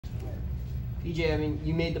PJ, I mean,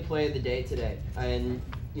 you made the play of the day today, and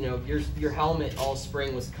you know your helmet all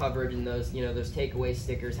spring was covered in those those takeaway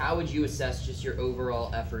stickers. How would you assess just your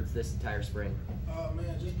overall efforts this entire spring?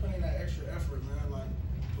 Man, just putting in that extra effort, man. Like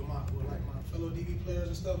with my fellow DB players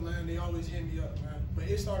and stuff, man. They always hit me up, man. But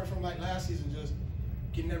it started from like last season, just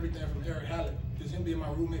getting everything from Eric Hallett, just him being my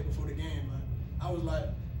roommate before the game, man. I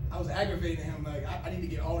was aggravating him. Like I need to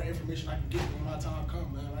get all the information I can get when my time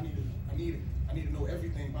comes, man. I need to know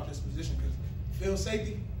everything about this position because field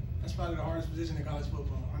safety, that's probably the hardest position in college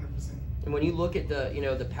football, 100%. And when you look at the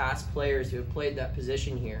the past players who have played that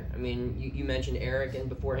position here, I mean, you mentioned Eric and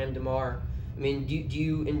before him DeMar. I mean, do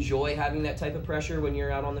you enjoy having that type of pressure when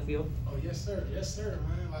you're out on the field? Oh yes sir,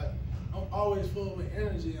 man. Like I'm always full with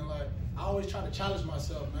energy and like I always try to challenge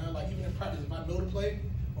myself, man. Like even in practice, if I know the play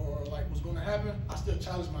or like what's going to happen, I still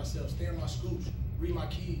challenge myself, stay in my scoops, read my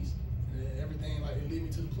keys, and everything like it lead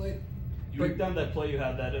me to the play. You break down that play you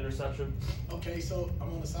had, that interception. Okay, so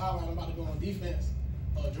I'm on the sideline, I'm about to go on defense.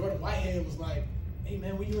 Jordan Whitehead was like, hey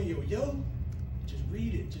man, when you in your yo, just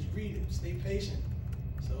read it, stay patient.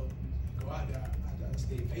 So go out there, I gotta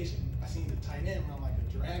stay patient. I seen the tight end run like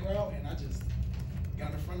a drag route and I just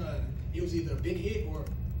got in front of it. It was either a big hit or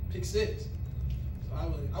pick six. So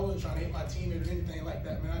I wasn't trying to hit my teammate or anything like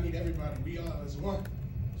that, man. I need everybody, we all as one.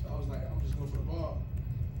 So I was like, I'm just going for the ball.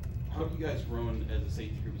 How have you guys grown as a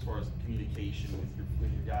safety group as far as communication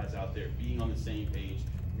with your guys out there, being on the same page,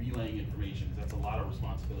 relaying information? Because that's a lot of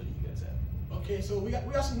responsibility you guys have. Okay, so we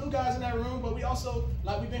got some new guys in that room, but we also,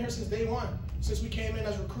 like, we've been here since day one. Since we came in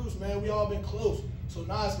as recruits, man, we all been close. So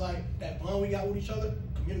now it's like that bond we got with each other,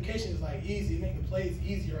 communication is like easy. It makes the plays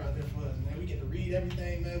easier out there for us, man. We get to read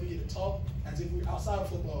everything, man. We get to talk as if we're outside of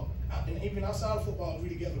football. And even outside of football, we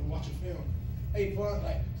together, we watching film. Hey, Javon,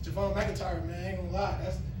 like, Javon McIntyre, man, I ain't gonna lie.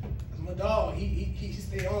 That's my dog. He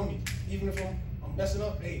stay on me. Even if I'm messing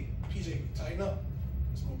up, hey, PJ, tighten up.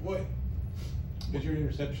 That's my boy. Is your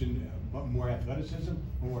interception more athleticism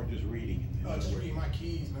or just reading? Just reading my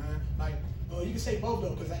keys, man. Like, you can say both though,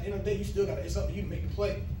 because at the end of the day, you still it's up to you to make the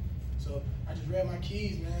play. So I just read my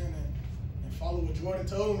keys, man, and follow what Jordan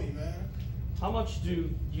told me, man. How much do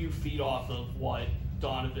you feed off of what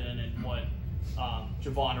Donovan and what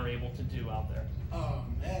Javon are able to do out there? Oh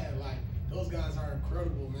man, like those guys are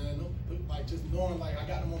incredible, man. Like just knowing, like I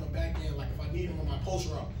got them on the back end. Like if I need them on my post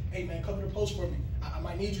route, hey man, cover the post for me. I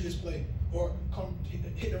might need you this play, or come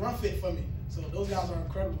hit the run fit for me. So those guys are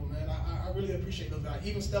incredible, man. I really appreciate those guys.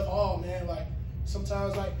 Even Steph Hall, man. Like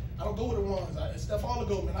sometimes, like I don't go with the ones. Steph Hall to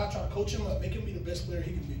go, man. I try to coach him up, make him be the best player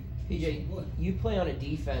he can be. PJ, you play on a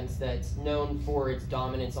defense that's known for its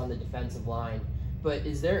dominance on the defensive line. But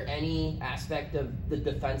is there any aspect of the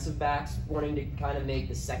defensive backs wanting to kind of make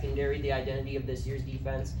the secondary the identity of this year's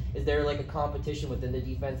defense? Is there like a competition within the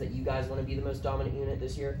defense that you guys want to be the most dominant unit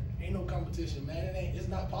this year? Ain't no competition, man. It's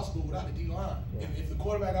not possible without the D-line. Yeah. If the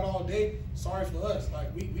quarterback got all day, sorry for us.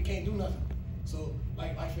 Like we can't do nothing. So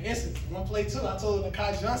like for instance, one play two, I told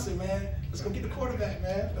Nakai Johnson, man, let's go get the quarterback,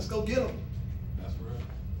 man. Let's go get him. That's real.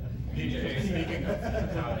 PJ, speaking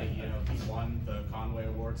of how he won the Conway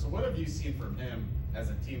Award. So what have you seen from him as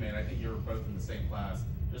a teammate? I think you were both in the same class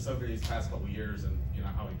just over these past couple of years, and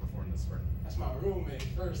how he performed this spring. That's my roommate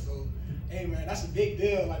first, so hey man, that's a big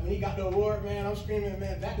deal. Like when he got the award, man, I'm screaming,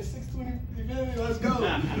 man, back to 620, you feel me? Let's go.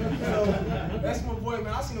 So that's my boy,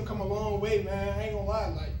 man. I seen him come a long way, man. I ain't gonna lie,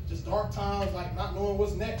 like just dark times, like not knowing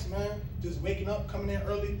what's next, man. Just waking up, coming in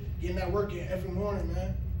early, getting that work in every morning,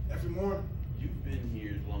 man. Every morning. You've been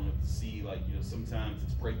here long enough to see, like, sometimes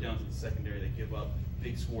it's breakdowns in the secondary that give up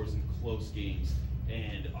big scores in close games.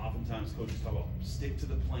 And oftentimes coaches talk about stick to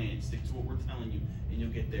the plan, stick to what we're telling you, and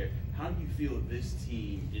you'll get there. How do you feel this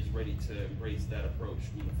team is ready to embrace that approach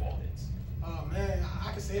when the fall hits? Man,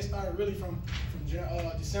 I can say it started really from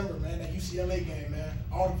December, man. That UCLA game, man.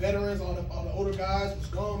 All the veterans, all the older guys was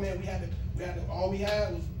gone, man. We had to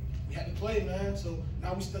play, man. So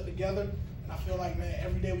now we stuck together. I feel like, man,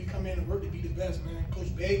 every day we come in and work to be the best, man.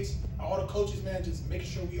 Coach Bates, all the coaches, man, just making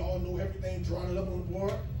sure we all know everything, drawing it up on the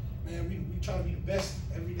board. Man, we trying to be the best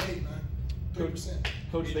every day, man. 30%.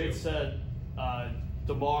 Coach Bates said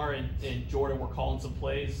DeMar and Jordan were calling some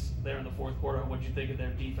plays there in the fourth quarter. What'd you think of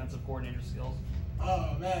their defensive coordinator skills?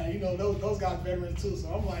 Oh, man, those guys are veterans too.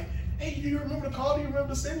 So I'm like, hey, do you remember the call? Do you remember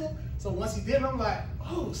the signal? So once he did, I'm like,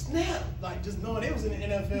 oh, snap. Like, just knowing they was in the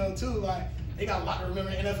NFL too, like, they got a lot to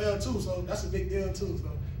remember in the NFL too, so that's a big deal too.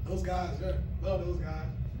 So those guys, love those guys.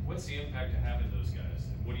 What's the impact of having those guys?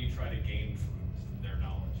 And what do you try to gain from their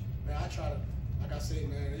knowledge? Man, I try to, like I say,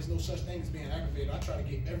 man, there's no such thing as being aggravated. I try to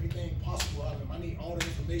get everything possible out of them. I need all the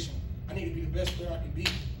information. I need to be the best player I can be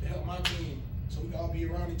to help my team, so we can all be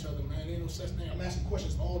around each other, man. There ain't no such thing. I'm asking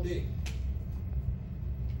questions all day.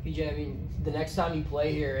 PJ, I mean, the next time you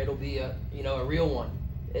play here, it'll be a real one.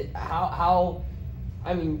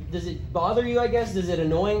 I mean, does it bother you, I guess? Is it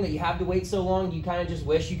annoying that you have to wait so long? Do you kind of just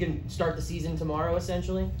wish you can start the season tomorrow,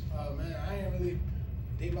 essentially? Man, I ain't really,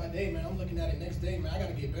 day by day, man, I'm looking at it next day, man. I got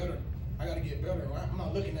to get better. I'm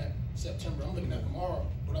not looking at September. I'm looking at tomorrow.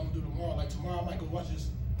 What I'm going to do tomorrow. Like, tomorrow I might go watch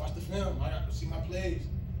the film. I got to see my plays.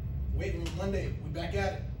 Waiting on Monday. We back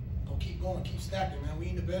at it. Gonna keep going, keep stacking, man. We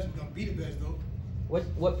ain't the best. We're going to be the best, though.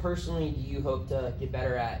 What personally do you hope to get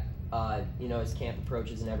better at, as camp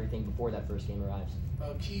approaches and everything before that first game arrives?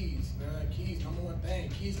 Keys, man. Keys, number one thing.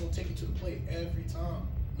 Keys gonna take you to the plate every time.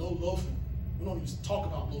 No loafing. We don't even talk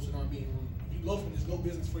about loafing in our meeting room. If you loafing, there's no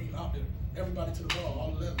business for you out there. Everybody to the ball,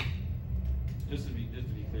 all 11. Just to be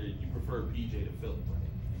clear, you prefer PJ to Philip, right?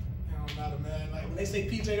 It don't matter, man. Like when they say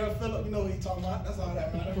PJ or Phillip, you know what he's talking about. That's all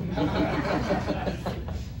that matters.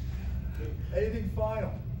 Anything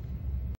final?